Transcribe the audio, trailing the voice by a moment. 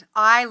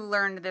I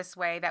learned this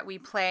way that we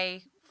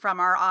play from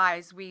our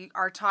eyes. We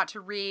are taught to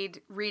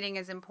read. Reading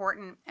is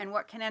important. And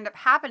what can end up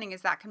happening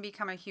is that can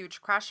become a huge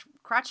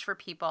crutch for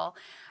people.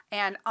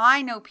 And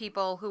I know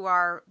people who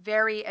are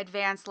very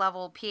advanced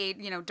level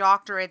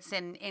doctorates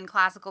in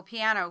classical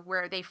piano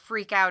where they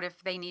freak out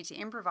if they need to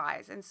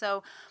improvise. And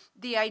so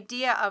the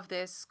idea of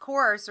this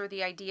course, or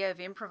the idea of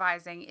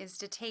improvising, is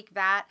to take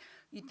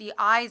the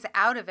eyes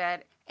out of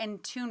it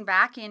and tune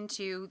back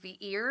into the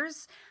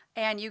ears,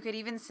 and you could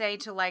even say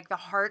to like the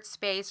heart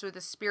space or the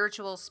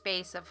spiritual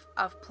space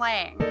of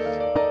playing.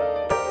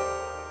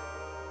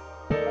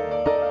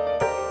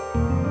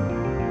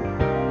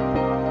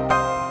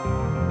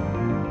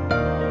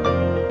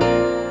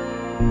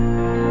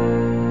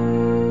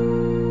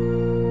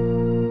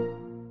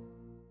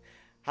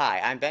 Hi,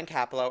 I'm Ben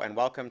Capello, and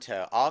welcome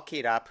to All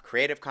Keyed Up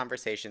Creative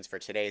Conversations for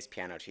Today's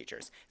Piano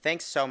Teachers.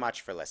 Thanks so much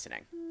for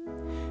listening.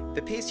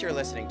 The piece you're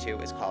listening to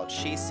is called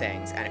She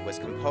Sings, and it was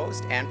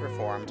composed and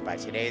performed by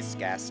today's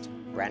guest,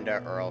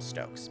 Brenda Earl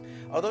Stokes.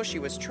 Although she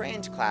was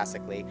trained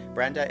classically,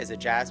 Brenda is a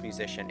jazz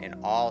musician in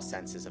all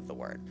senses of the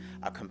word.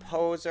 A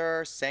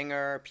composer,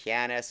 singer,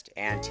 pianist,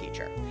 and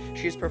teacher.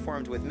 She's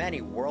performed with many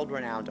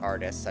world-renowned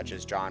artists such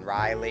as John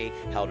Riley,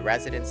 held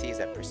residencies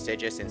at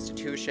prestigious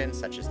institutions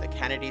such as the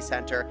Kennedy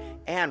Center,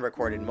 and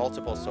recorded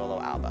multiple solo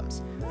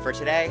albums. For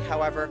today,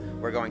 however,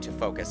 we're going to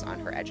focus on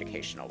her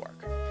educational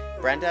work.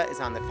 Brenda is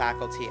on the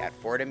faculty at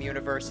Fordham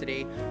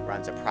University,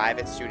 runs a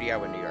private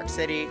studio in New York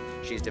City.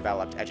 She's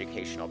developed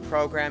educational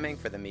programming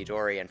for the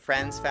Midori and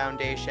Friends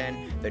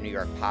Foundation, the New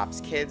York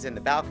Pops Kids in the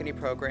Balcony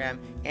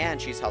program,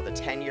 and she's held a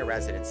 10-year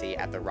residency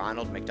at the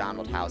Ronald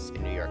McDonald House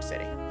in New York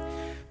City.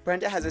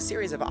 Brenda has a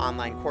series of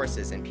online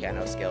courses in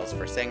piano skills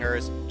for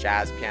singers,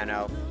 jazz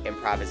piano,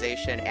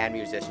 improvisation, and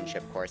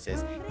musicianship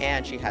courses,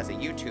 and she has a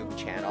YouTube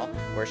channel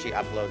where she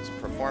uploads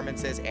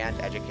performances and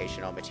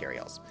educational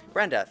materials.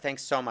 Brenda,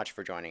 thanks so much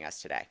for joining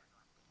us today.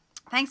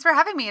 Thanks for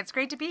having me. It's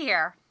great to be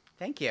here.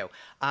 Thank you.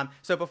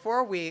 So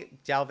before we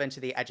delve into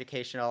the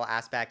educational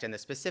aspect and the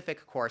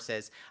specific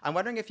courses, I'm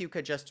wondering if you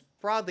could just,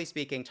 broadly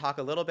speaking, talk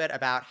a little bit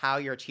about how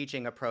your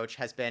teaching approach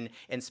has been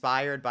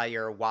inspired by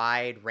your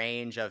wide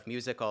range of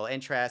musical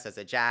interests as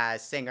a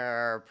jazz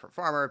singer,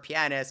 performer,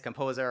 pianist,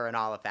 composer, and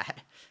all of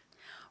that.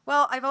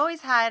 Well, I've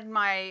always had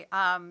my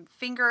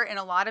finger in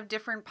a lot of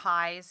different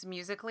pies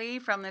musically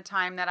from the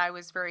time that I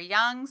was very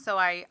young. So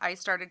I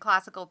started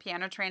classical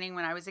piano training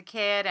when I was a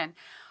kid, and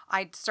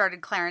I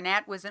started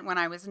clarinet when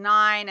I was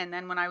 9. And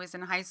then when I was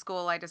in high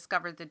school, I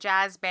discovered the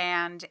jazz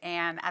band.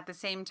 And at the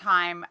same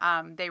time,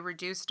 they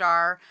reduced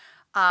our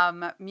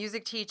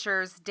music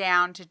teachers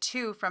down to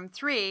 2 from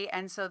 3.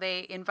 And so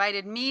they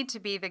invited me to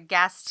be the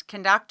guest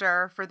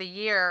conductor for the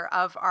year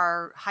of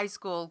our high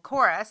school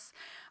chorus.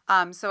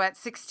 So at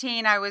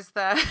 16, I was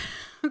the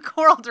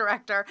choral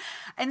director.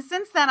 And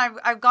since then,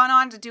 I've gone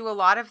on to do a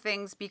lot of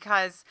things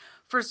because,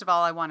 first of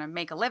all, I want to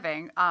make a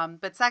living.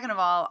 But second of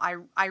all,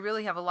 I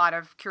really have a lot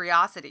of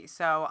curiosity.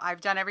 So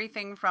I've done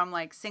everything from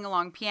like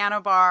sing-along piano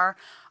bar.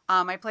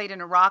 I played in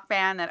a rock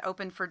band that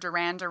opened for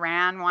Duran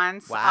Duran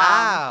once.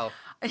 Wow.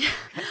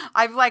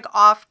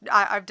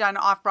 I've done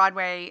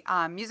off-Broadway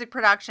music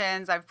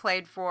productions. I've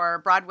played for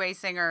Broadway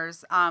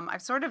singers.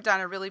 I've sort of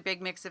done a really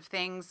big mix of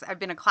things. I've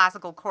been a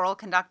classical choral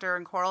conductor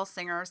and choral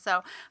singer. So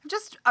I'm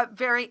just a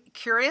very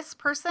curious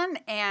person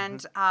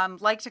and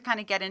like to kind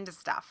of get into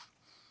stuff.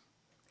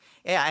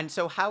 Yeah, and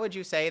so how would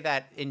you say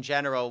that in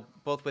general,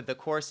 both with the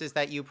courses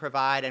that you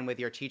provide and with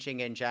your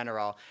teaching in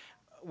general,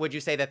 would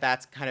you say that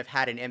that's kind of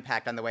had an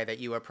impact on the way that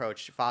you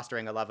approach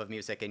fostering a love of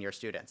music in your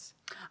students?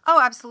 Oh,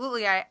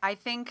 absolutely. I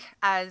think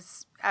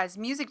as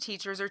music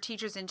teachers or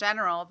teachers in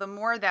general, the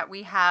more that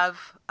we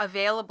have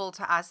available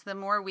to us, the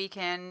more we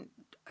can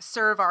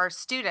serve our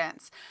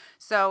students.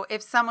 So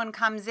if someone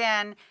comes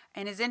in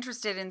and is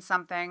interested in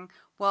something,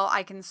 well,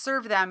 I can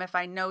serve them if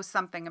I know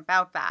something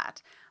about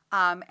that.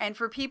 And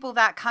for people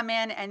that come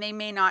in and they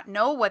may not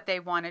know what they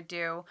want to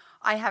do,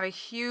 I have a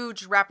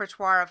huge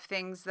repertoire of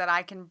things that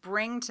I can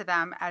bring to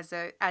them as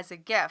a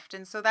gift.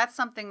 And so that's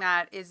something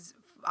that is,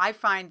 I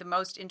find the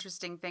most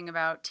interesting thing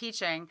about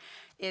teaching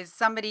is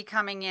somebody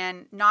coming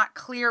in not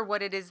clear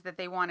what it is that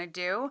they want to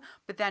do,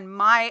 but then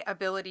my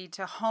ability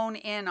to hone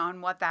in on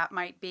what that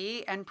might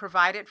be and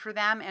provide it for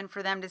them, and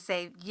for them to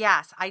say,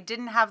 yes, I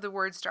didn't have the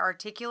words to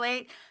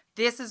articulate.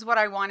 This is what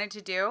I wanted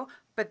to do,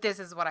 but this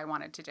is what I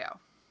wanted to do.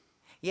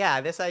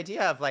 Yeah, this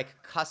idea of like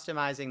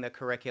customizing the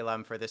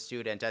curriculum for the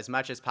student as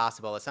much as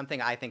possible is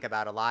something I think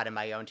about a lot in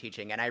my own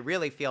teaching, and I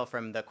really feel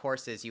from the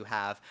courses you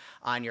have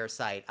on your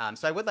site.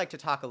 So I would like to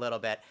talk a little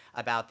bit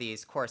about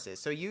these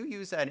courses. So you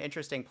use an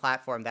interesting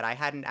platform that I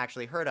hadn't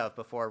actually heard of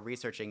before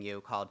researching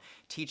you called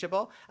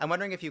Teachable. I'm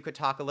wondering if you could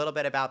talk a little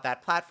bit about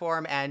that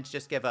platform and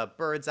just give a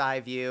bird's eye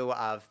view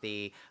of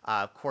the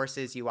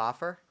courses you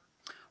offer.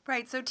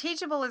 Right. So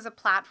Teachable is a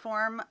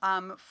platform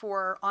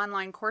for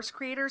online course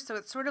creators. So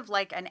it's sort of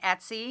like an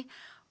Etsy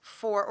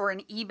or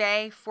an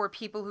eBay for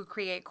people who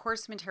create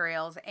course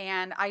materials.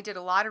 And I did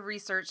a lot of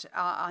research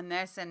on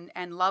this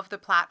and love the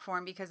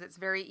platform because it's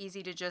very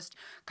easy to just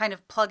kind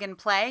of plug and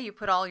play. You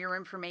put all your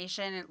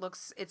information,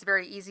 it's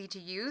very easy to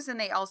use. And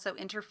they also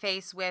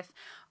interface with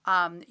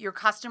your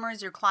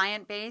customers, your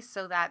client base,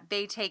 so that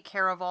they take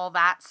care of all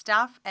that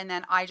stuff. And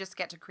then I just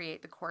get to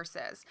create the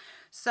courses.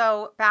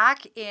 So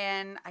back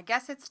in, I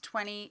guess it's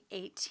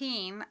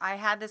 2018, I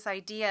had this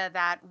idea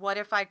that what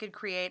if I could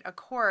create a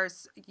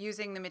course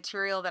using the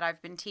material that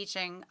I've been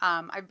teaching.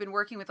 I've been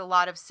working with a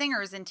lot of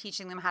singers and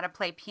teaching them how to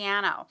play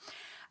piano.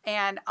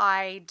 And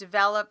I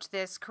developed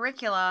this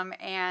curriculum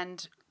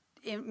and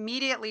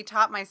immediately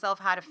taught myself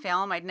how to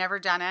film. I'd never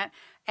done it.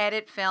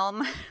 Edit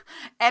film,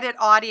 edit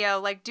audio,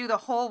 like do the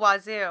whole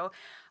wazoo.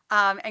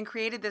 And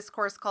created this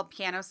course called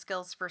Piano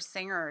Skills for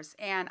Singers.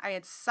 And I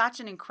had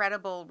such an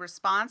incredible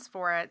response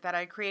for it that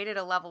I created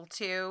a level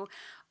 2.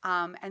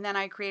 And then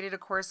I created a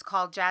course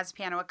called Jazz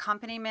Piano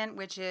Accompaniment,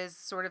 which is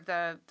sort of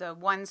the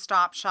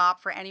one-stop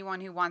shop for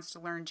anyone who wants to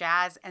learn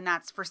jazz. And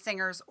that's for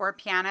singers or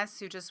pianists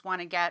who just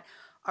want to get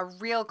a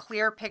real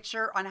clear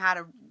picture on how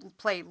to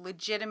play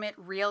legitimate,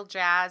 real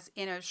jazz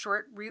in a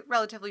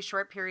relatively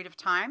short period of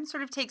time.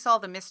 Sort of takes all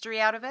the mystery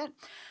out of it.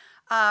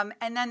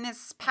 And then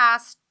this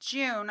past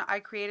June, I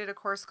created a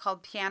course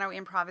called Piano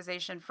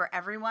Improvisation for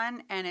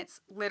Everyone, and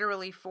it's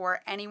literally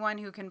for anyone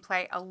who can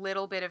play a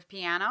little bit of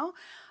piano.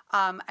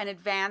 An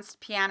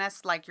advanced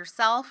pianist like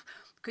yourself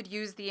could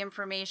use the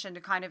information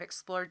to kind of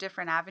explore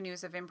different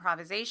avenues of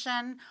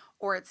improvisation,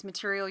 or it's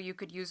material you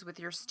could use with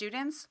your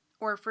students.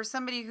 Or for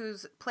somebody who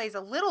plays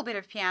a little bit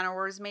of piano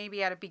or is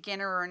maybe at a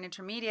beginner or an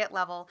intermediate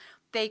level,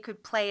 they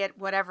could play at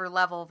whatever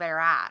level they're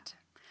at.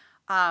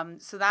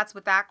 So that's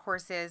what that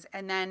course is.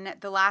 And then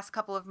the last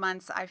couple of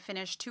months, I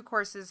finished 2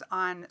 courses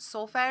on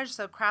solfege.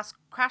 So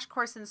crash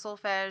course in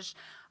solfege,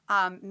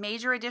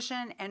 major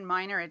edition and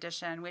minor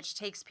edition, which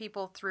takes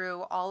people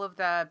through all of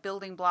the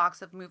building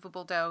blocks of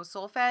movable do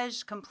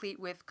solfege,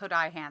 complete with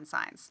Kodai hand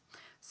signs.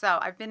 So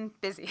I've been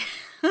busy.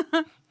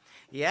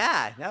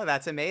 Yeah, no,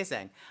 that's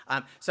amazing.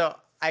 So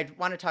I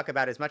want to talk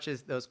about as much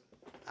as those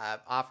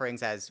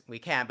offerings as we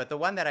can, but the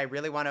one that I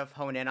really want to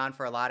hone in on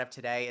for a lot of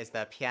today is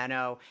the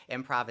Piano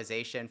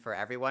Improvisation for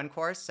Everyone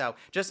course. So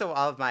just so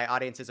all of my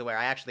audience is aware,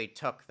 I actually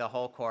took the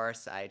whole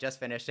course. I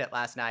just finished it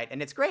last night,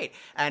 and it's great.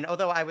 And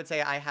although I would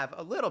say I have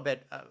a little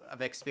bit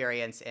of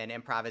experience in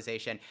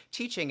improvisation,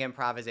 teaching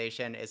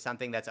improvisation is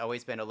something that's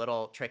always been a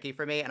little tricky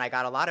for me, and I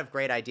got a lot of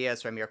great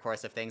ideas from your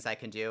course of things I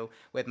can do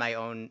with my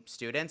own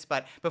students.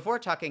 But before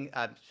talking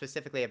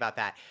specifically about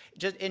that,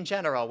 just in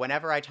general,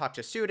 whenever I talk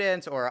to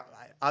students or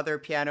other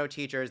piano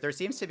teachers, there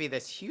seems to be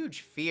this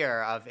huge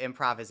fear of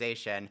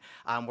improvisation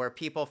where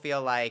people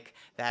feel like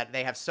that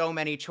they have so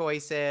many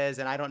choices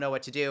and I don't know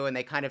what to do, and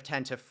they kind of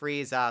tend to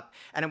freeze up.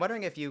 And I'm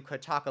wondering if you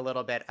could talk a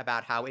little bit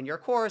about how in your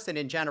course and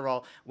in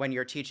general, when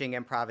you're teaching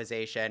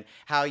improvisation,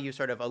 how you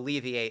sort of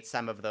alleviate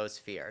some of those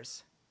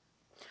fears.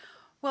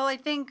 Well, I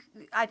think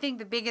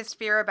the biggest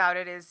fear about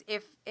it is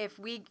if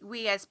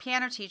we as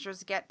piano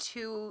teachers get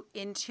too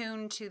in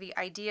tune to the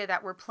idea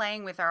that we're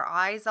playing with our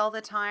eyes all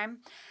the time.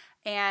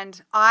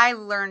 And I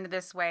learned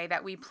this way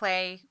that we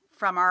play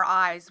from our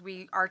eyes.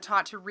 We are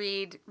taught to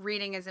read.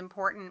 Reading is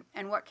important.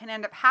 And what can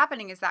end up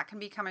happening is that can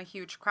become a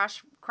huge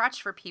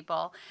crutch for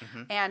people.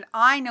 Mm-hmm. And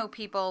I know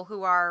people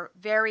who are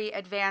very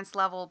advanced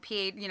level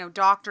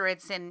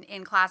doctorates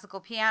in classical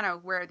piano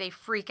where they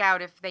freak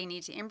out if they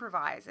need to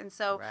improvise. And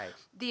so Right.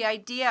 the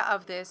idea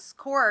of this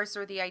course,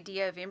 or the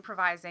idea of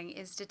improvising,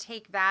 is to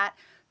take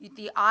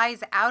the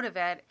eyes out of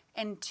it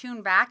and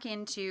tune back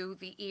into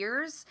the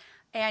ears.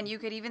 And you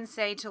could even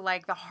say to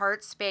like the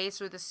heart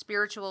space or the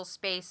spiritual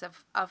space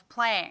of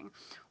playing,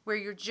 where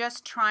you're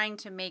just trying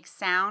to make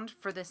sound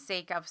for the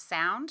sake of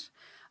sound,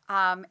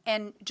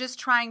 and just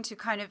trying to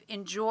kind of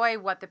enjoy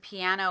what the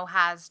piano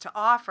has to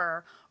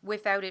offer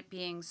without it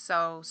being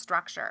so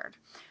structured.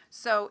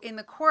 So in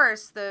the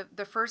course,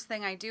 the first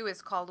thing I do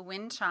is called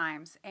wind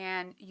chimes,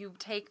 and you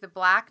take the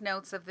black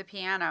notes of the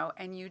piano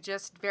and you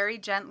just very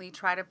gently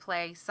try to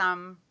play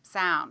some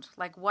sound.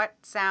 Like, what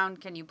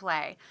sound can you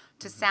play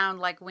to sound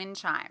like wind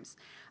chimes?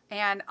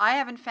 And I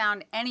haven't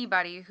found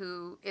anybody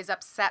who is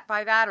upset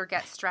by that or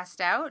gets stressed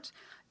out.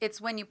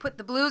 It's when you put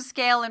the blues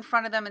scale in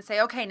front of them and say,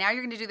 okay, now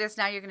you're going to do this,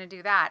 now you're going to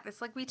do that. It's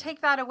like we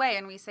take that away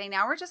and we say,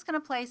 now we're just going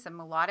to play some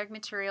melodic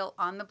material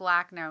on the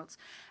black notes.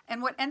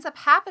 And what ends up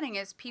happening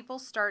is people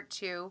start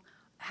to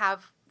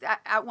have,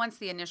 at once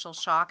the initial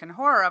shock and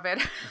horror of it,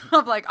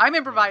 of like, I'm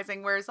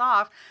improvising, wears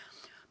off,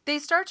 they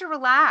start to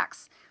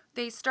relax.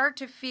 They start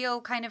to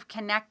feel kind of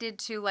connected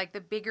to like the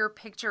bigger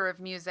picture of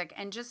music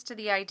and just to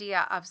the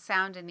idea of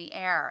sound in the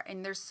air.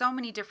 And there's so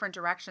many different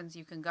directions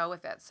you can go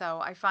with it.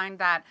 So I find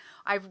that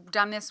I've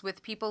done this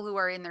with people who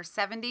are in their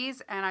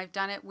 70s, and I've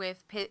done it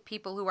with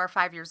people who are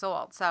 5 years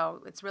old.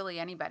 So it's really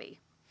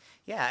anybody.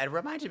 Yeah, it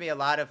reminded me a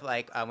lot of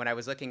like when I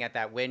was looking at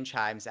that wind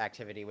chimes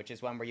activity, which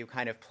is one where you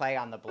kind of play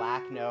on the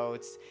black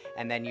notes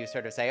and then you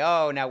sort of say,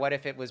 oh, now what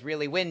if it was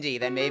really windy?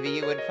 Then maybe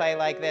you would play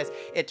like this.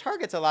 It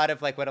targets a lot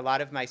of like what a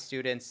lot of my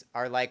students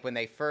are like when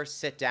they first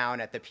sit down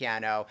at the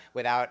piano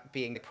without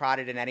being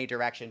prodded in any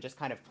direction, just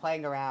kind of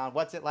playing around.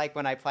 What's it like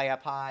when I play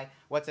up high?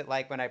 What's it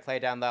like when I play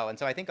down low? And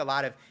so I think a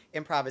lot of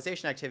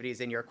improvisation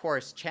activities in your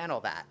course channel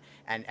that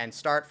and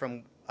start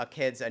from a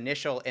kid's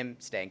initial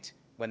instinct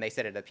when they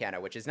sit at the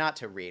piano, which is not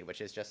to read, which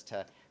is just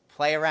to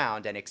play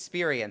around and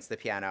experience the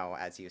piano,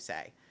 as you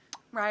say.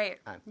 Right.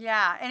 Uh,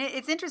 Yeah. And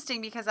it's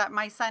interesting because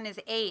my son is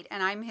 8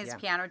 and I'm his yeah.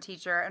 piano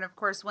teacher. And of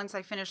course, once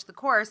I finished the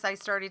course, I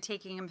started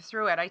taking him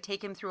through it. I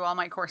take him through all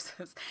my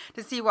courses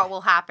to see what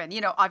will happen.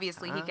 You know,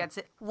 obviously he Ah. gets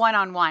it one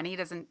on one, he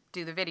doesn't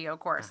do the video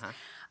course.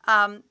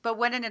 Uh-huh. But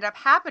what ended up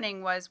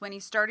happening was when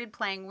he started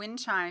playing wind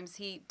chimes,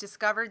 he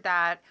discovered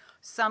that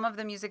some of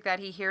the music that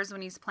he hears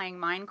when he's playing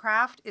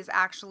Minecraft is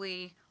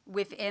actually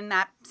within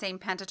that same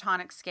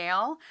pentatonic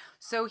scale.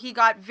 So he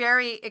got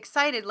very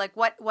excited, like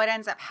what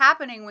ends up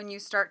happening when you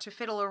start to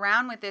fiddle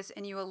around with this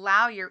and you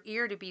allow your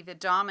ear to be the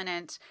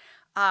dominant,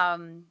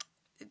 um,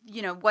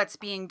 what's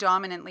being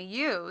dominantly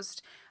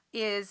used,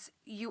 is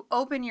you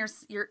open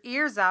your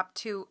ears up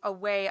to a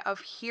way of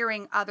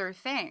hearing other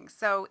things.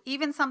 So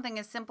even something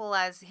as simple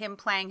as him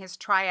playing his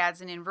triads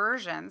and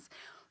inversions,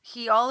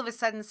 he all of a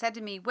sudden said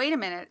to me, wait a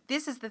minute,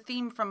 this is the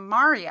theme from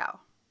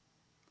Mario.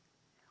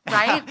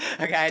 Right?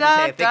 Okay, I had to Da,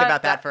 say, think da,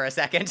 about da. that for a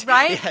second.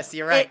 Right? Yes,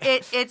 you're right.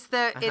 It's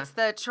the Uh-huh. it's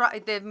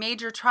the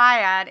major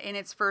triad in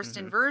its first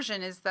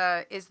inversion is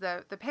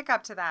the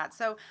pickup to that.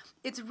 So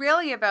it's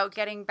really about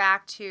getting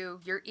back to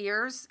your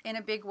ears in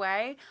a big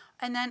way,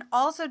 and then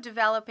also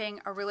developing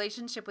a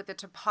relationship with the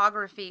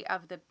topography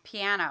of the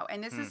piano.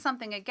 And this is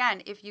something,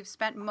 again, if you've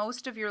spent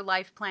most of your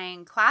life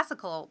playing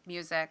classical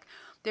music,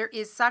 there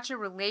is such a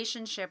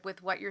relationship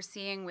with what you're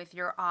seeing with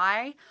your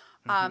eye.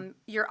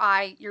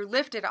 Your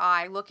lifted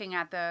eye looking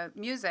at the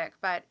music.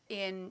 But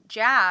in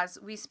jazz,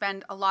 we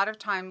spend a lot of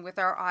time with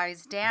our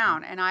eyes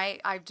down. And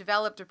I've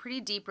developed a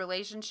pretty deep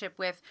relationship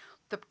with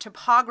the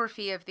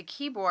topography of the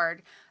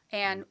keyboard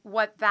and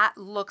what that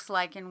looks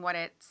like and what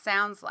it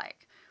sounds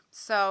like.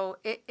 So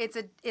it's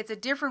a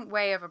different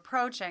way of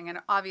approaching, and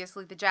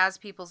obviously the jazz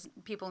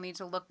people need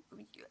to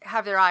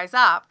have their eyes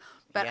up.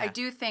 But I Yeah.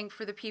 do think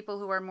for the people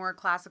who are more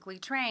classically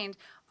trained,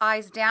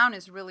 eyes down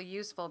is really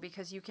useful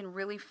because you can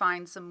really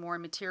find some more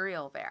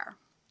material there.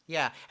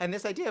 Yeah, and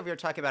this idea of you're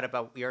talking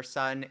about your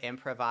son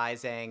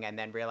improvising and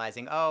then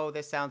realizing, oh,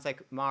 this sounds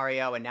like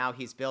Mario, and now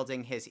he's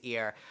building his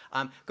ear,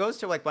 goes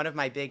to like one of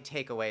my big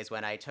takeaways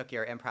when I took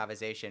your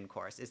improvisation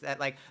course. Is that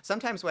like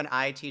sometimes when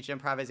I teach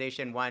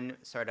improvisation, one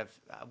sort of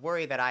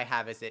worry that I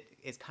have is it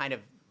is kind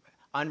of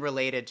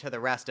unrelated to the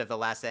rest of the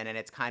lesson and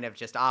it's kind of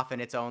just off in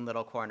its own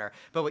little corner.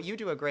 But what you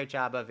do a great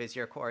job of is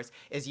your course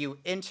is you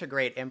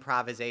integrate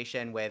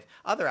improvisation with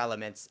other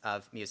elements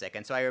of music.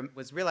 And so I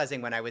was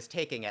realizing when I was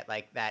taking it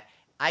like that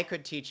I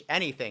could teach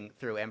anything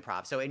through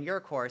improv. So in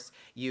your course,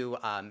 you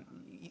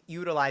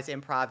utilize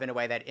improv in a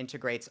way that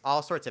integrates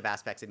all sorts of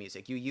aspects of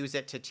music. You use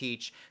it to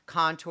teach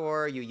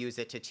contour, you use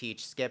it to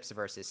teach skips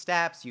versus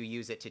steps, you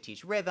use it to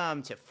teach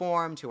rhythm, to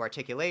form, to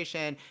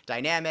articulation,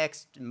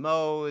 dynamics,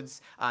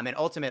 modes, and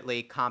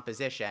ultimately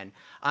composition.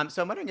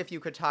 So I'm wondering if you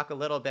could talk a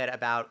little bit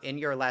about, in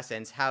your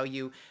lessons, how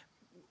you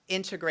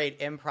integrate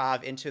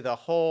improv into the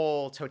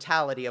whole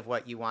totality of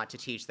what you want to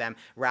teach them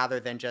rather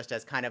than just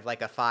as kind of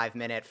like a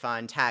 5-minute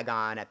fun tag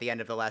on at the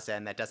end of the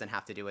lesson that doesn't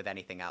have to do with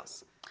anything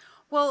else.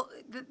 Well,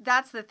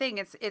 that's the thing.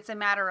 It's a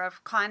matter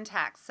of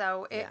context.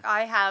 So Yeah.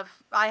 I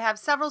have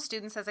several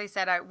students. As I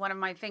said, one of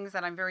my things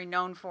that I'm very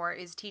known for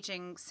is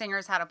teaching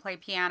singers how to play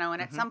piano.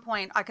 And at some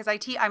point, because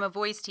I'm a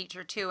voice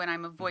teacher too, and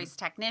I'm a voice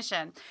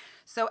technician.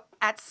 So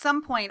at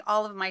some point,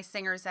 all of my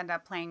singers end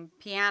up playing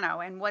piano.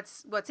 And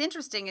what's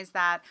interesting is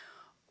that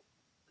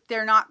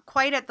they're not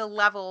quite at the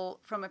level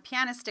from a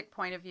pianistic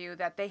point of view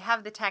that they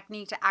have the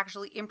technique to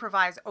actually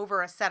improvise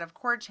over a set of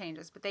chord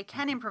changes, but they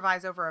can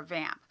improvise over a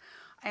vamp.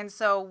 And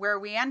so where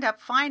we end up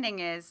finding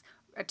is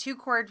a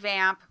 2-chord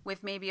vamp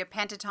with maybe a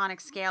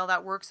pentatonic scale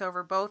that works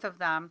over both of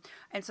them.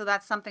 And so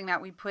that's something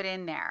that we put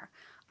in there.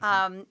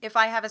 If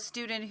I have a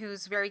student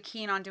who's very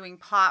keen on doing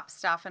pop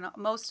stuff, and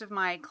most of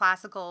my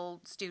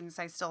classical students,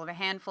 I still have a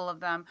handful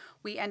of them,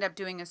 we end up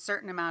doing a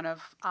certain amount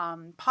of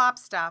pop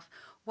stuff.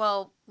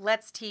 Well,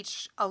 let's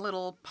teach a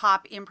little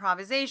pop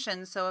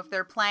improvisation. So if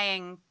they're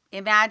playing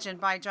Imagine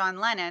by John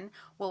Lennon,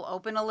 we'll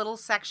open a little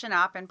section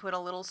up and put a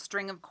little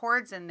string of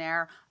chords in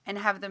there and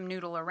have them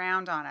noodle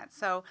around on it.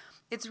 So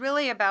it's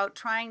really about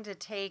trying to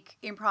take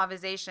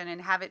improvisation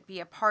and have it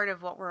be a part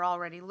of what we're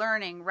already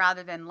learning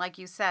rather than, like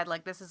you said,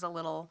 like this is a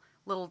little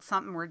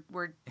something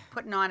we're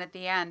putting on at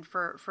the end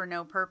for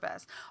no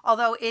purpose.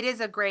 Although it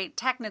is a great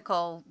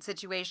technical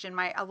situation.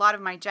 A lot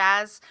of my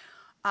jazz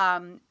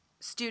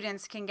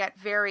students can get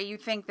you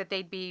think that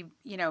they'd be,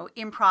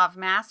 improv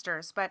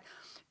masters. But,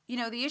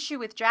 the issue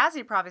with jazz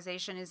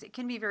improvisation is it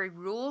can be very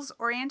rules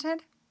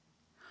oriented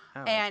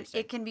Oh, and interesting.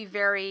 it can be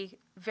very,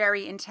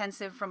 very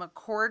intensive from a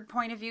chord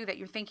point of view, that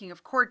you're thinking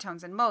of chord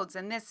tones and modes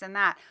and this and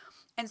that.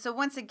 And so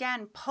once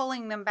again,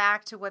 pulling them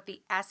back to what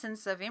the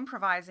essence of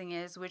improvising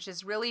is, which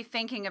is really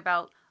thinking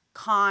about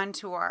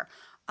contour.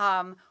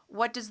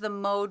 What does the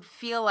mode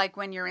feel like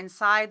when you're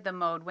inside the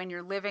mode, when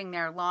you're living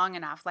there long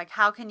enough? Like,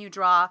 how can you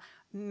draw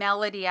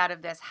melody out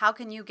of this? How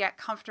can you get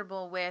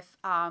comfortable with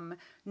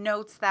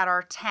notes that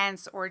are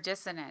tense or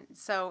dissonant?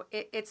 So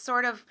it's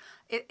sort of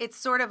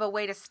a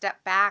way to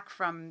step back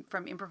from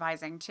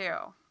improvising too.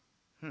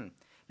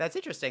 That's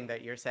interesting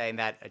that you're saying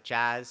that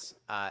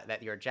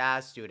that your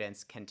jazz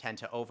students can tend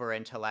to over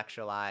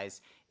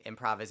intellectualize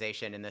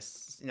improvisation in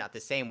this, not the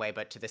same way,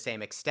 but to the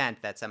same extent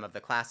that some of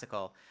the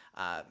classical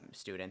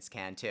students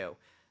can too.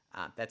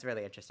 That's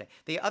really interesting.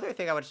 The other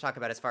thing I want to talk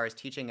about as far as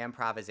teaching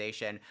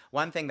improvisation,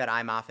 one thing that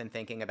I'm often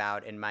thinking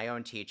about in my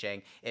own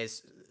teaching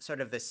is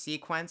sort of the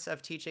sequence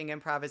of teaching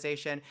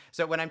improvisation.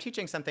 So when I'm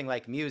teaching something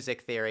like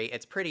music theory,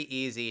 it's pretty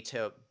easy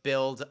to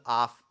build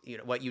off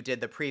what you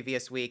did the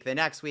previous week, the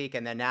next week,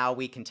 and then now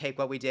we can take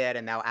what we did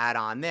and now add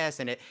on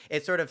this, and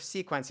it sort of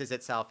sequences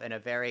itself in a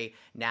very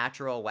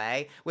natural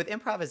way. With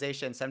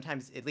improvisation,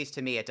 sometimes, at least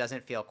to me, it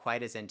doesn't feel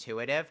quite as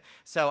intuitive.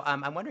 So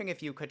I'm wondering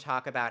if you could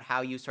talk about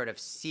how you sort of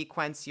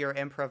sequence your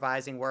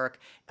improvising work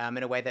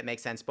in a way that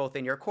makes sense both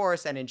in your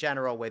course and in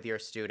general with your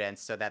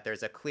students, so that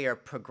there's a clear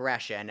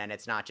progression and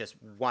it's not just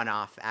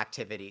one-off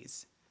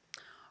activities.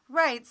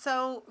 Right.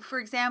 So, for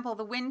example,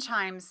 the wind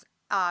chimes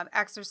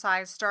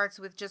exercise starts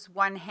with just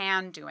one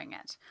hand doing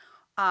it.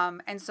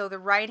 And so the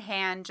right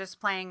hand just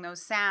playing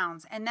those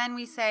sounds. And then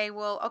we say,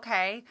 well,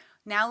 okay,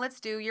 now let's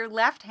do your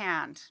left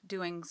hand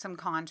doing some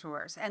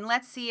contours. And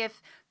let's see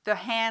if the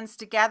hands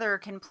together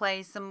can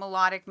play some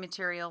melodic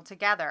material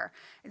together.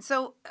 And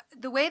so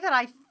the way that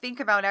I think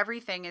about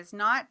everything is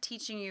not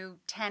teaching you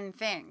 10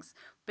 things,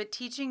 but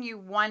teaching you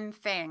one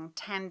thing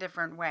 10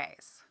 different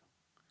ways.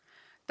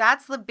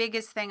 That's the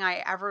biggest thing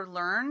I ever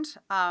learned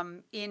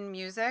in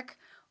music.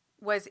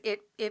 Was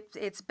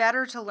it's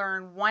better to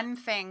learn one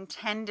thing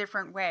 10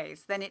 different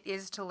ways than it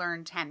is to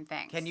learn 10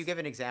 things. Can you give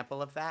an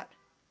example of that?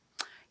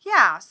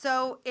 Yeah.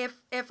 So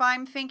if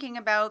I'm thinking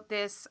about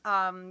this,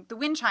 the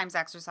wind chimes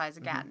exercise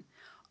again,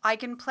 I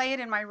can play it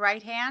in my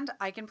right hand.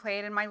 I can play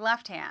it in my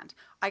left hand.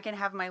 I can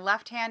have my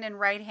left hand and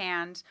right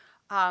hand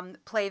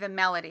play the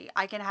melody.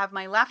 I can have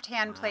my left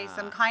hand play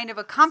some kind of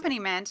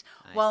accompaniment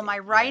while my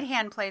right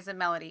hand plays a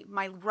melody.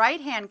 My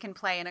right hand can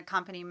play an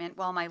accompaniment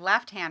while my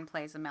left hand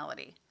plays a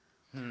melody.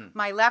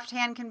 My left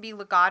hand can be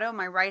legato,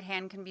 my right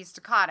hand can be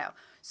staccato.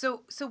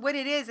 So what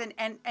it is,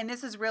 and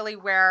this is really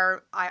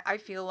where I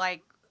feel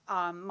like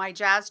my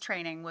jazz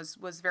training was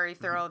very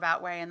thorough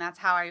that way, and that's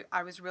how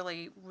I was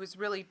really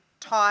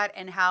taught,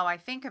 and how I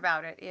think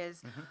about it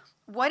is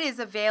what is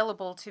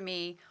available to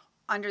me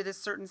under this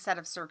certain set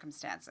of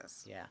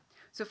circumstances. Yeah.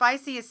 So if I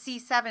see a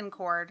C7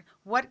 chord,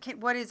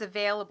 what is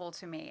available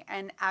to me?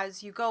 And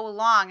as you go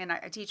along, and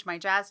I teach my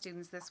jazz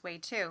students this way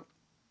too,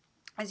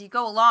 as you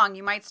go along,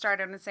 you might start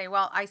out and say,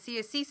 well, I see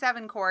a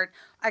C7 chord.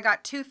 I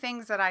got two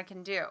things that I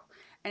can do.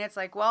 And it's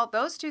like, well,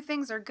 those two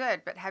things are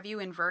good, but have you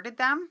inverted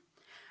them?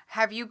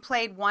 Have you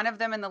played one of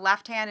them in the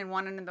left hand and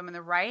one of them in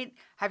the right?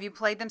 Have you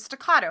played them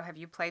staccato? Have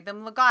you played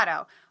them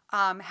legato?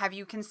 Have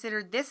you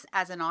considered this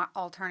as an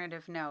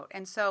alternative note?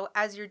 And so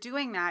as you're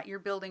doing that, you're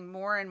building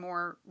more and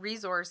more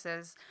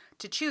resources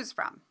to choose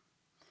from.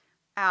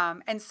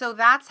 And so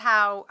that's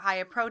how I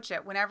approach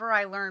it. Whenever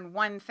I learn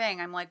one thing,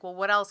 I'm like, well,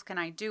 what else can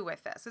I do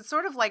with this? It's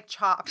sort of like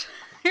Chopped,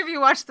 if you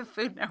watch the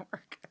Food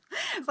Network.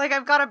 It's like,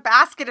 I've got a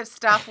basket of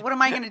stuff. What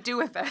am I going to do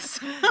with this?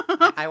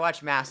 I watch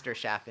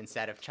MasterChef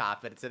instead of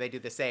Chopped, but so they do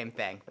the same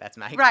thing. That's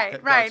my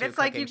right. go-to It's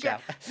like cooking show.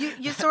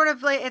 you sort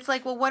of like, it's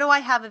like, well, what do I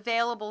have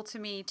available to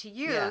me to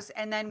use?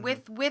 Yeah. And then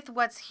with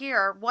what's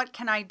here, what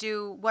can I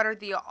do? What are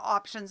the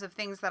options of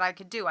things that I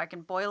could do? I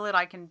can boil it.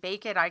 I can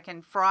bake it. I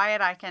can fry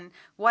it.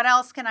 What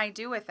else can I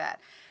do with it?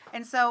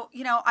 And so,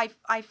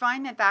 I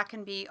find that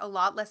can be a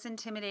lot less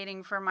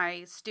intimidating for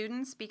my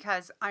students,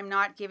 because I'm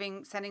not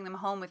sending them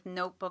home with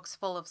notebooks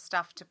full of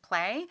stuff to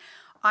play.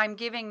 I'm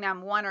giving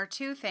them one or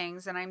two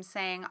things, and I'm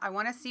saying, I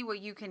want to see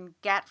what you can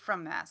get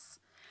from this.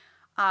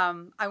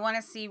 I want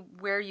to see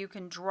where you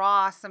can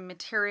draw some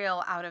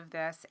material out of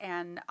this.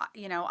 And,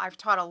 I've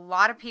taught a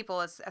lot of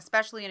people,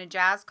 especially in a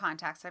jazz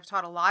context, I've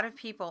taught a lot of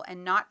people,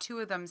 and not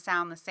two of them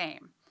sound the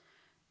same,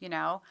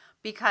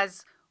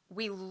 because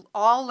we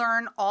all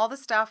learn all the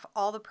stuff,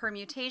 all the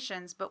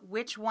permutations, but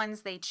which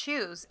ones they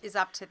choose is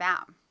up to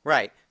them.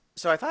 Right.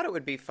 So I thought it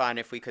would be fun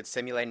if we could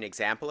simulate an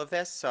example of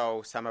this,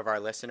 so some of our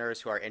listeners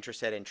who are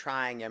interested in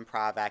trying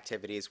improv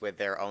activities with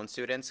their own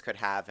students could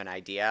have an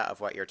idea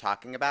of what you're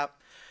talking about.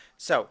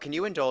 So can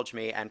you indulge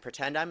me and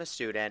pretend I'm a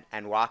student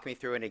and walk me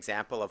through an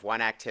example of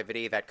one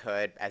activity that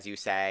could, as you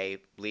say,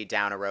 lead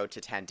down a road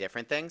to 10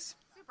 different things?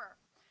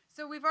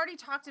 So we've already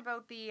talked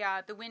about the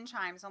wind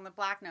chimes on the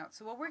black notes.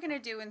 So what we're going to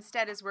do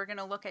instead is we're going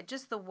to look at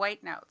just the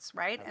white notes,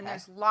 right? Okay. And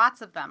there's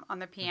lots of them on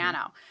the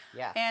piano.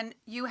 Yeah. And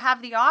you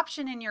have the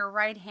option in your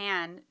right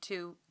hand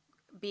to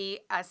be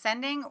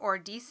ascending or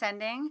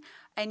descending,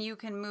 and you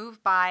can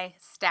move by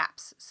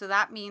steps. So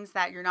that means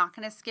that you're not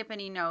going to skip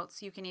any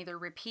notes. You can either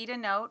repeat a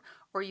note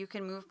or you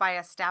can move by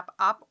a step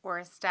up or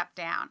a step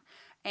down.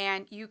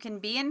 And you can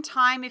be in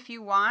time if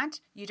you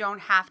want. You don't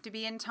have to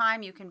be in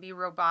time. You can be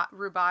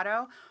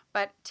rubato,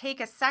 but take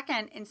a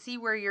second and see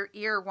where your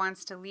ear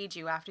wants to lead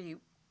you after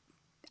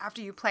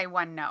you play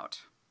one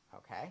note.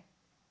 Okay.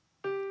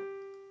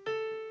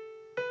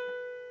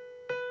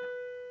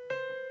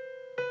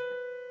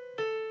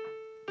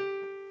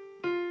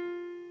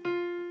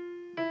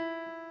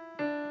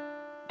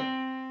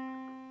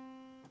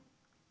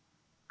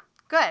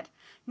 Good.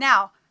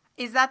 Now,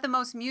 is that the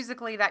most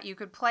musically that you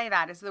could play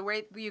that? Is the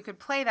way you could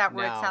play that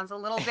where it No. sounds a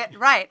little bit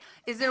right?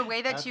 Is there a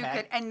way that you Okay.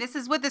 could? And this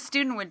is what the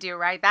student would do,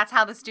 right? That's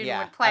how the student Yeah,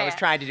 would play it. I was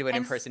trying to do an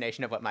And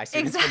impersonation of what my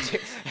students would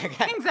do.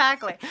 Okay.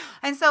 Exactly.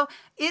 And so,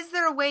 is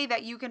there a way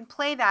that you can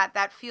play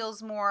that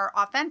feels more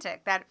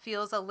authentic, that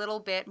feels a little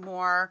bit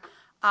more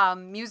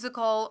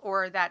musical,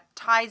 or that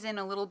ties in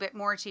a little bit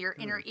more to your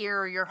inner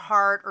ear or your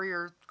heart or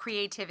your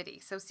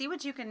creativity? So, see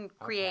what you can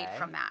create Okay.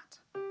 from that.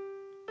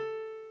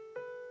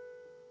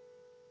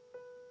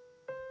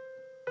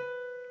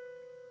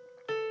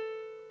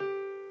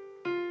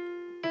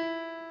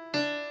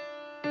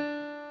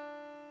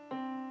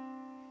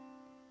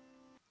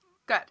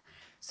 Good.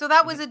 So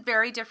that was a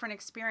very different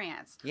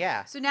experience.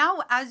 Yeah. So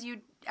now as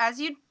you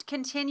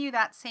continue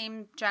that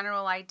same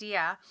general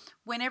idea,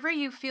 whenever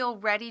you feel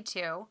ready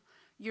to,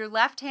 your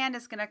left hand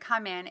is going to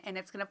come in and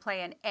it's going to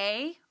play an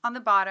A on the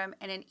bottom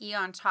and an E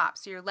on top.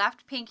 So your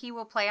left pinky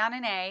will play on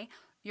an A,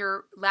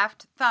 your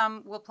left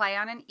thumb will play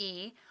on an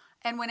E,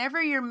 and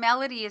whenever your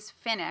melody is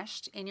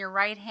finished in your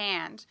right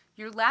hand,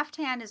 your left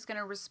hand is going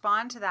to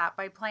respond to that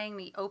by playing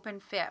the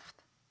open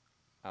fifth.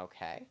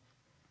 Okay.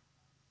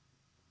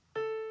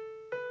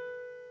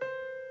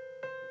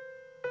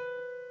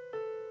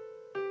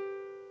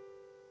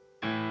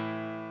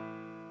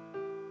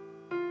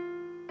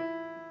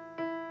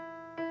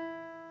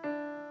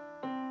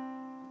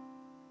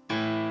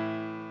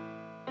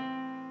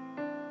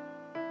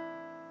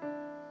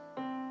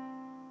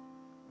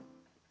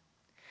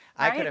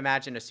 I could Right?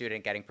 imagine a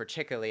student getting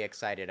particularly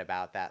excited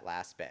about that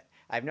last bit.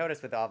 I've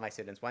noticed with all of my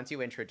students, once you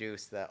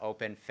introduce the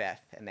open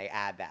fifth and they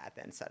add that,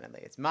 then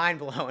suddenly it's mind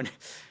blown.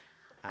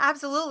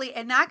 Absolutely,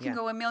 and that can Yeah.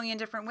 go a million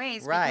different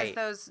ways Right.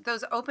 because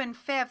those open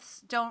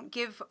fifths don't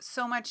give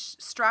so much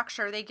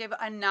structure. They give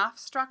enough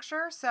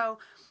structure. So,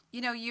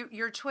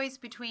 your choice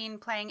between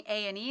playing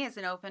A and E as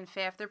an open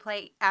fifth, or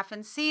play F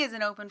and C as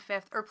an open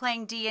fifth, or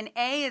playing D and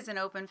A as an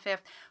open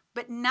fifth,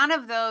 but none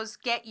of those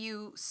get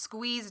you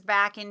squeezed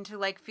back into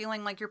like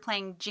feeling like you're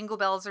playing Jingle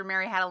Bells or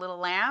Mary Had a Little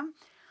Lamb.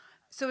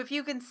 So if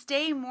you can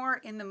stay more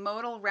in the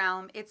modal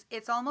realm,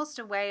 it's almost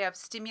a way of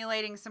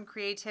stimulating some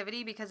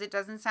creativity because it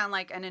doesn't sound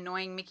like an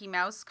annoying Mickey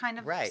Mouse kind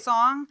of Right.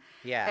 song.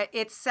 Yeah.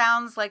 It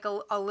sounds like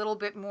a little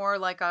bit more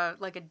like a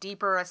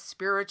deeper, a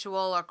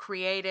spiritual, a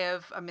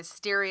creative, a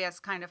mysterious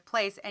kind of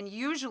place. And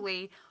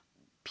usually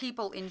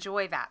people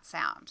enjoy that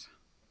sound.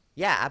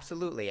 Yeah,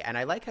 absolutely. And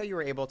I like how you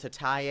were able to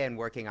tie in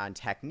working on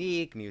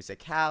technique,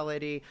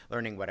 musicality,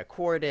 learning what a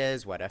chord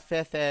is, what a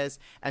fifth is.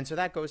 And so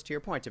that goes to your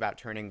point about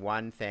turning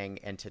one thing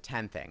into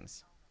 10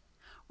 things.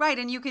 Right,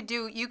 and you could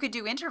do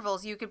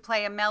intervals. You could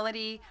play a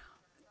melody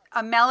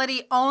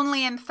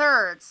only in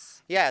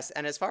thirds. Yes,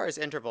 and as far as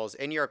intervals,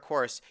 in your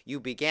course, you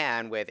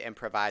began with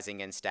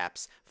improvising in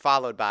steps,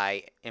 followed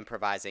by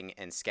improvising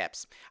in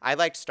skips. I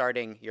liked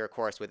starting your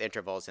course with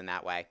intervals in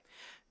that way.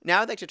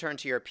 Now I'd like to turn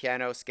to your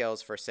Piano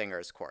Skills for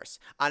Singers course.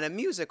 On a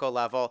musical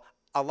level,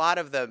 a lot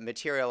of the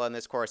material in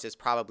this course is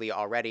probably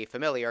already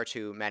familiar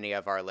to many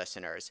of our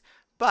listeners,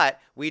 but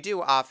we do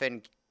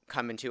often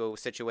come into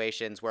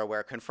situations where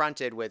we're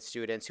confronted with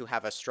students who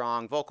have a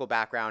strong vocal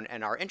background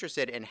and are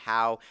interested in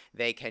how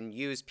they can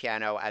use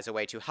piano as a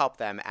way to help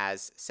them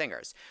as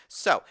singers.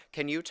 So,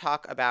 can you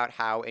talk about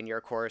how in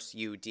your course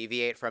you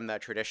deviate from the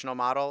traditional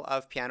model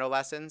of piano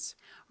lessons?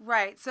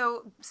 Right.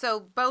 So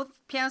both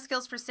Piano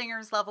Skills for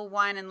Singers level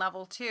 1 and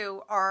level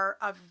 2 are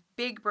a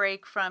big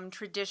break from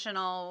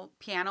traditional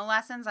piano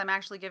lessons. I'm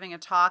actually giving a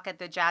talk at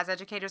the Jazz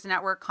Educators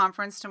Network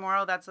conference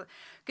tomorrow. That's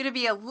going to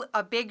be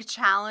a big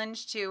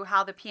challenge to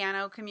how the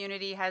piano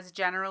community has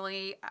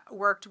generally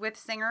worked with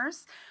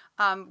singers,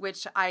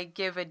 which I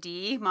give a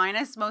D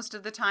minus most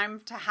of the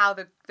time to how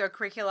the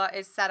curricula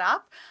is set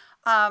up.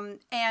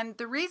 And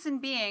the reason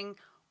being,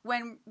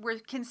 when we're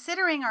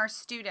considering our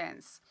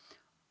students,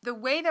 the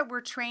way that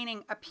we're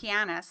training a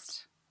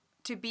pianist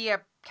to be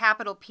a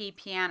capital P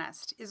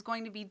pianist is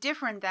going to be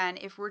different than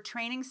if we're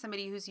training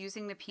somebody who's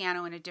using the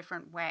piano in a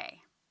different way,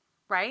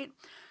 right?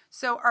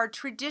 So our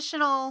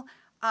traditional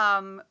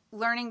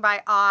learning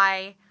by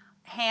eye,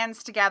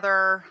 hands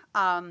together,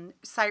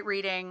 sight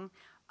reading,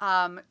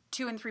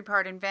 2 and 3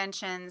 part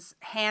inventions,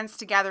 hands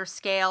together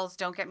scales,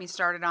 don't get me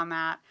started on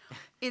that,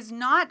 is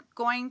not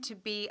going to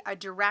be a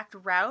direct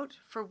route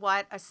for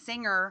what a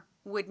singer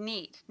would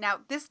need.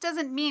 Now, this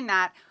doesn't mean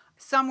that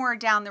somewhere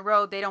down the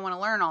road they don't want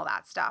to learn all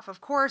that stuff. Of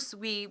course,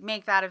 we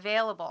make that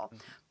available.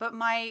 But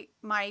my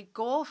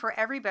goal for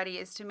everybody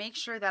is to make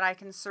sure that I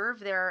can serve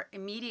their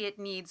immediate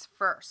needs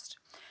first.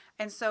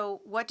 And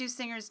so, what do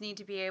singers need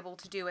to be able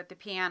to do at the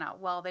piano?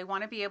 Well, they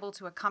want to be able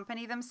to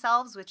accompany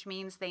themselves, which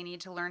means they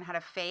need to learn how to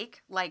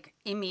fake, like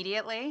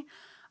immediately.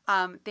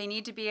 They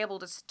need to be able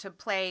to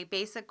play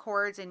basic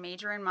chords in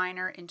major and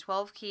minor in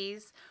 12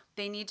 keys.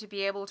 They need to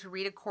be able to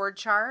read a chord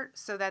chart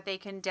so that they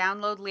can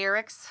download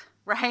lyrics,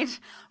 right,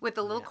 with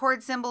the little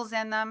chord symbols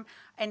in them,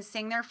 and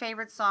sing their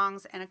favorite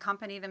songs and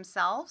accompany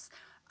themselves.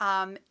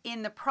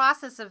 In the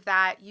process of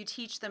that, you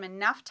teach them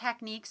enough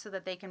techniques so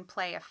that they can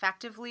play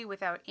effectively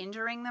without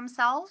injuring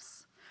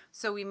themselves.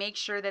 So we make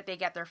sure that they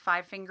get their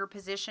 5-finger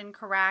position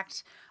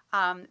correct,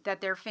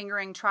 that they're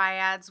fingering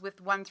triads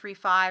with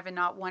 1-3-5 and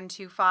not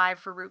 1-2-5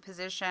 for root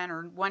position,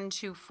 or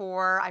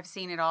 1-2-4. I've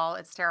seen it all.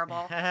 It's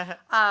terrible.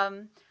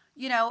 And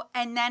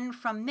then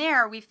from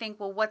there we think,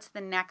 well, what's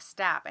the next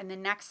step? And the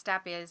next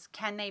step is,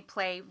 can they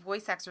play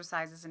voice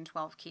exercises in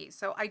 12 keys?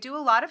 So I do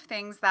a lot of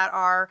things that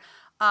are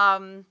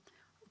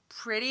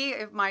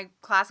if my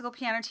classical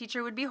piano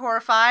teacher would be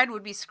horrified,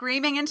 would be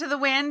screaming into the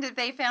wind if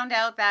they found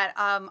out that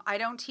I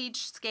don't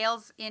teach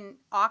scales in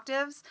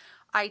octaves.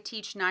 I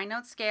teach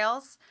 9-note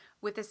scales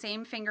with the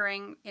same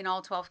fingering in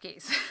all 12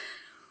 keys.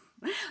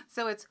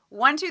 So it's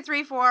 1, 2,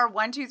 3, 4,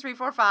 1, 2, 3,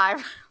 4,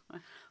 5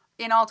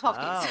 in all 12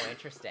 keys. Oh,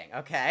 interesting.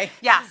 Okay.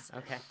 Yes.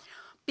 Okay.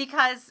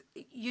 Because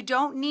you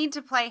don't need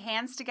to play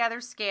hands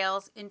together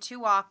scales in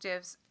 2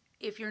 octaves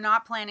if you're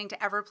not planning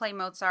to ever play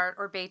Mozart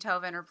or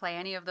Beethoven or play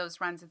any of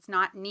those runs. It's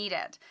not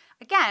needed.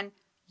 Again,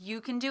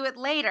 you can do it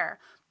later,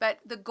 but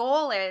the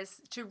goal is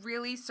to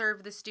really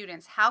serve the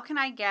students. How can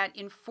I get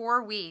in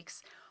 4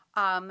 weeks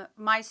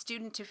my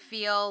student to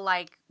feel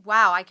like,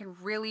 wow, I can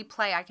really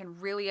play, I can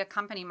really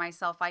accompany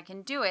myself, I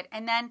can do it,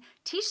 and then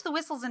teach the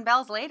whistles and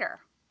bells later.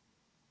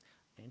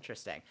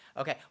 Interesting.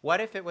 Okay. What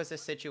if it was a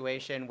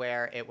situation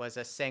where it was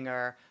a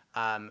singer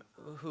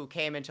who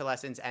came into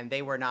lessons and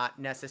they were not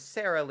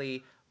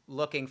necessarily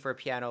looking for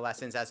piano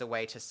lessons as a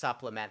way to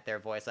supplement their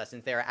voice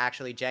lessons? They're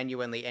actually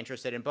genuinely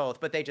interested in both,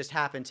 but they just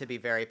happen to be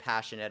very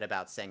passionate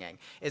about singing.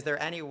 Is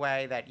there any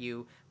way that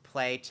you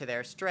play to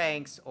their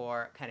strengths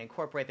or can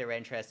incorporate their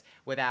interests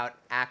without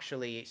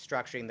actually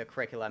structuring the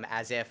curriculum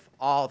as if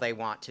all they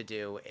want to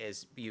do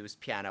is use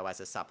piano as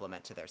a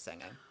supplement to their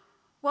singing?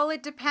 Well,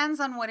 it depends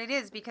on what it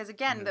is, because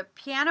again, the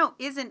piano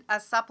isn't a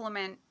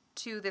supplement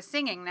to the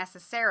singing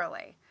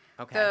necessarily.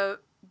 Okay.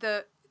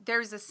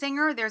 There's a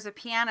singer, there's a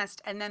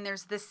pianist, and then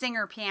there's the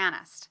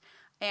singer-pianist.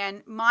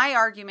 And my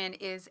argument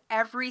is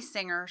every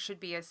singer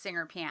should be a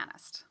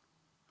singer-pianist,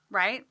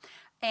 right?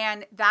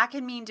 And that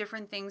can mean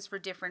different things for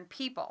different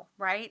people,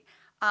 right?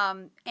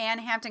 Anne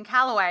Hampton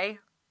Callaway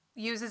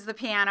uses the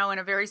piano in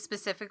a very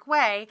specific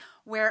way,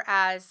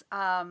 whereas,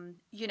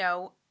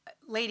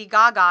 Lady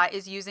Gaga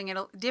is using it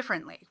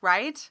differently,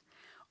 right?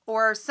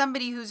 Or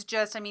somebody who's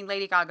just,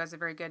 Lady Gaga's a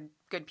very good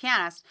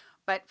pianist,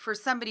 but for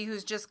somebody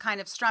who's just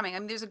kind of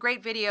strumming, there's a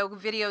great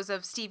videos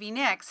of Stevie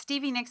Nicks.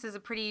 Stevie Nicks is a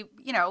pretty,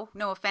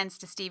 no offense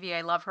to Stevie,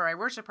 I love her, I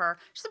worship her.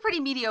 She's a pretty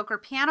mediocre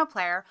piano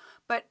player,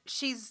 but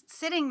she's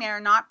sitting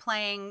there not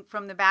playing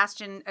from the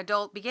Bastian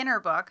Adult Beginner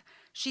book.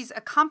 She's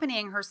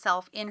accompanying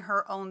herself in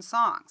her own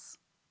songs.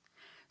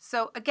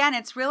 So again,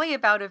 it's really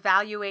about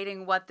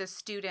evaluating what the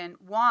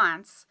student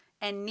wants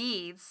and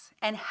needs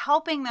and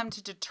helping them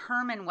to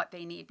determine what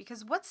they need.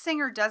 Because what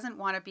singer doesn't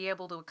want to be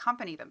able to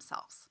accompany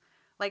themselves?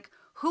 Like,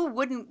 who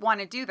wouldn't want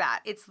to do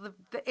that? It's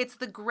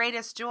the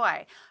greatest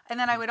joy. And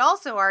then I would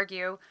also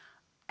argue,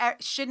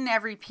 shouldn't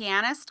every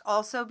pianist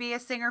also be a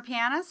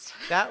singer-pianist?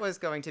 That was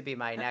going to be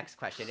my next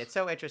question. It's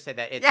so interesting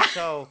that it's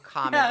so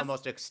common,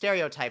 almost a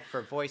stereotype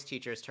for voice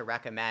teachers to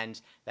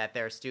recommend that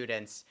their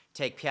students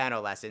take piano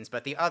lessons,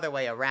 but the other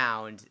way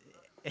around,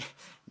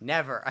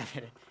 never.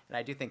 And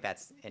I do think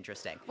that's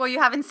interesting. Well,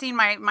 you haven't seen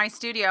my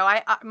studio.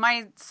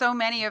 So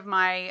many of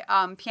my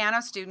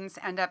piano students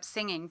end up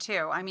singing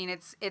too.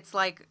 It's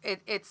like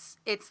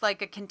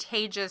a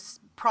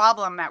contagious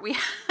problem that we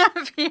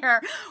have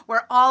here,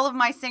 where all of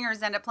my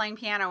singers end up playing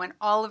piano and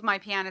all of my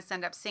pianists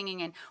end up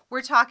singing. And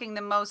we're talking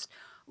the most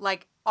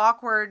like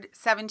awkward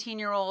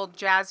 17-year-old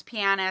jazz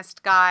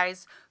pianist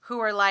guys who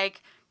are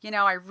like,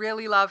 I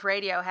really love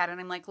Radiohead. And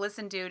I'm like,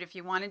 listen, dude, if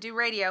you want to do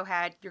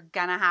Radiohead, you're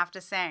going to have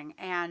to sing.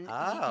 And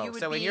you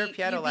would in your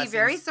piano you'd lessons, be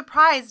very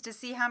surprised to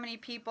see how many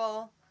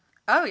people.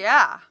 Oh,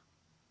 yeah.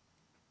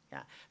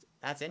 Yeah,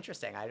 that's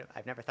interesting.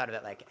 I've never thought of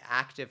that, like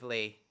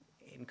actively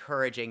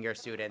encouraging your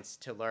students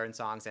to learn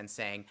songs and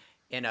sing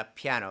in a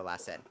piano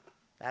lesson.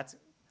 That's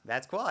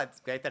cool. It's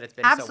great that it's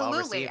been so well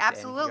received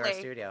in your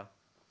studio.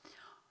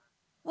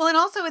 Well, and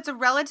also it's a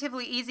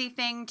relatively easy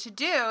thing to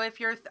do if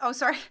you're,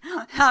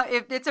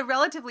 if it's a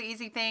relatively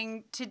easy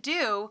thing to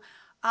do,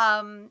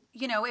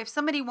 if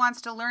somebody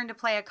wants to learn to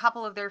play a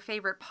couple of their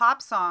favorite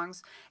pop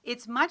songs,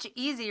 it's much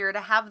easier to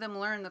have them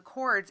learn the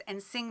chords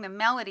and sing the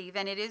melody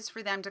than it is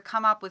for them to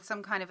come up with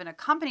some kind of an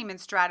accompaniment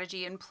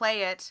strategy and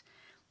play it,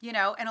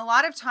 and a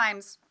lot of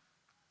times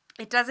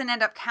it doesn't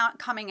end up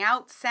coming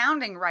out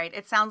sounding right.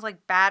 It sounds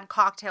like bad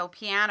cocktail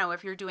piano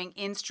if you're doing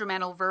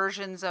instrumental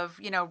versions of,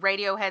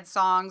 Radiohead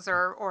songs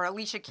or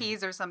Alicia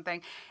Keys or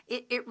something.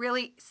 It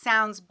really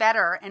sounds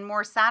better and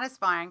more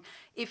satisfying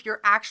if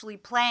you're actually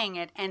playing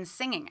it and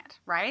singing it,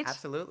 right?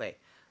 Absolutely.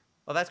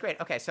 Well, that's great.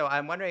 Okay, so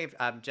I'm wondering if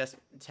just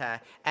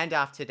to end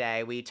off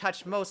today, we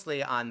touched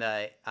mostly on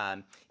the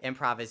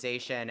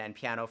improvisation and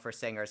piano for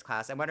singers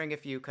class. I'm wondering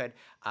if you could,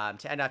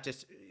 to end off,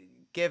 just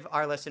give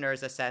our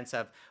listeners a sense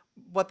of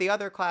what the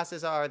other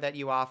classes are that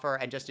you offer,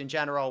 and just in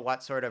general,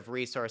 what sort of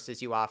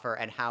resources you offer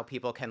and how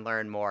people can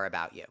learn more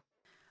about you.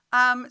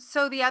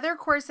 So the other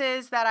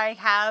courses that I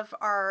have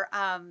are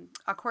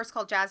a course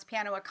called Jazz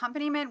Piano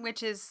Accompaniment,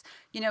 which is,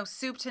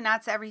 soup to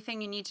nuts,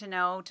 everything you need to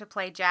know to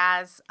play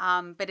jazz.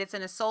 But it's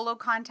in a solo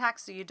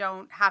context, so you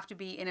don't have to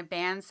be in a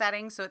band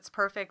setting. So it's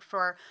perfect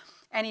for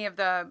any of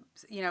the,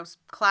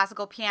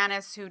 classical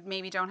pianists who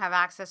maybe don't have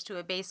access to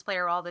a bass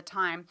player all the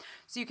time.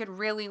 So you could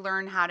really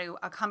learn how to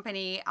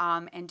accompany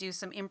and do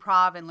some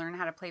improv and learn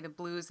how to play the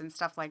blues and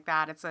stuff like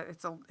that. It's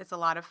a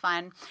lot of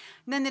fun.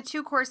 And then the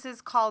two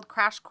courses called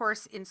Crash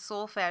Course in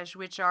Solfege,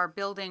 which are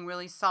building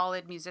really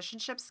solid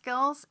musicianship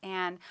skills.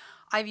 And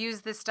I've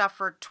used this stuff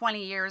for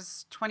 20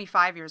 years,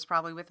 25 years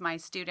probably with my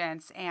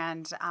students,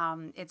 and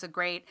it's a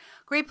great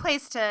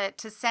place to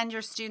send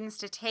your students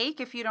to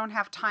take if you don't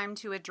have time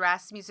to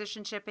address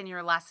musicianship in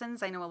your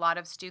lessons. I know a lot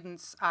of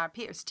students,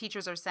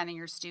 teachers are sending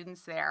your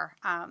students there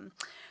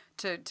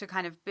to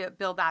kind of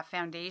build that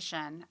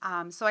foundation.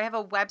 So I have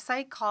a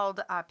website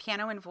called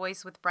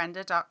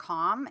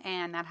pianoandvoicewithbrenda.com,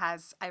 and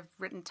I've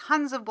written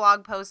tons of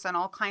blog posts on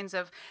all kinds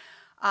of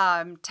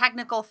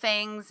technical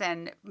things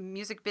and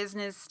music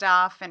business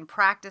stuff and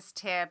practice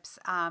tips.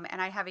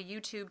 And I have a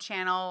YouTube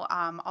channel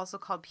also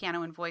called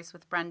Piano and Voice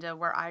with Brenda,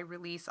 where I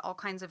release all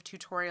kinds of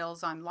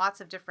tutorials on lots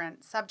of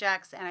different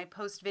subjects, and I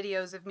post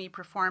videos of me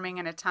performing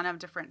in a ton of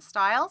different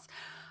styles.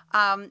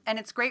 And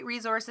it's great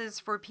resources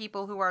for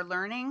people who are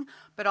learning,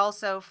 but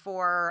also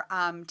for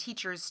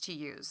teachers to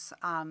use,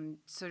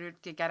 so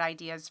to get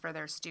ideas for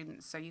their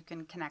students. So you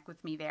can connect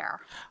with me there.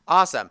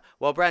 Awesome.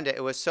 Well, Brenda,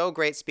 it was so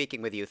great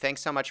speaking with you.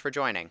 Thanks so much for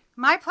joining.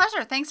 My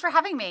pleasure. Thanks for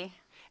having me.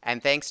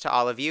 And thanks to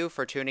all of you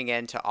for tuning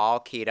in to All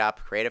Keyed Up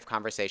Creative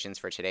Conversations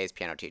for today's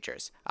piano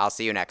teachers. I'll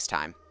see you next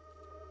time.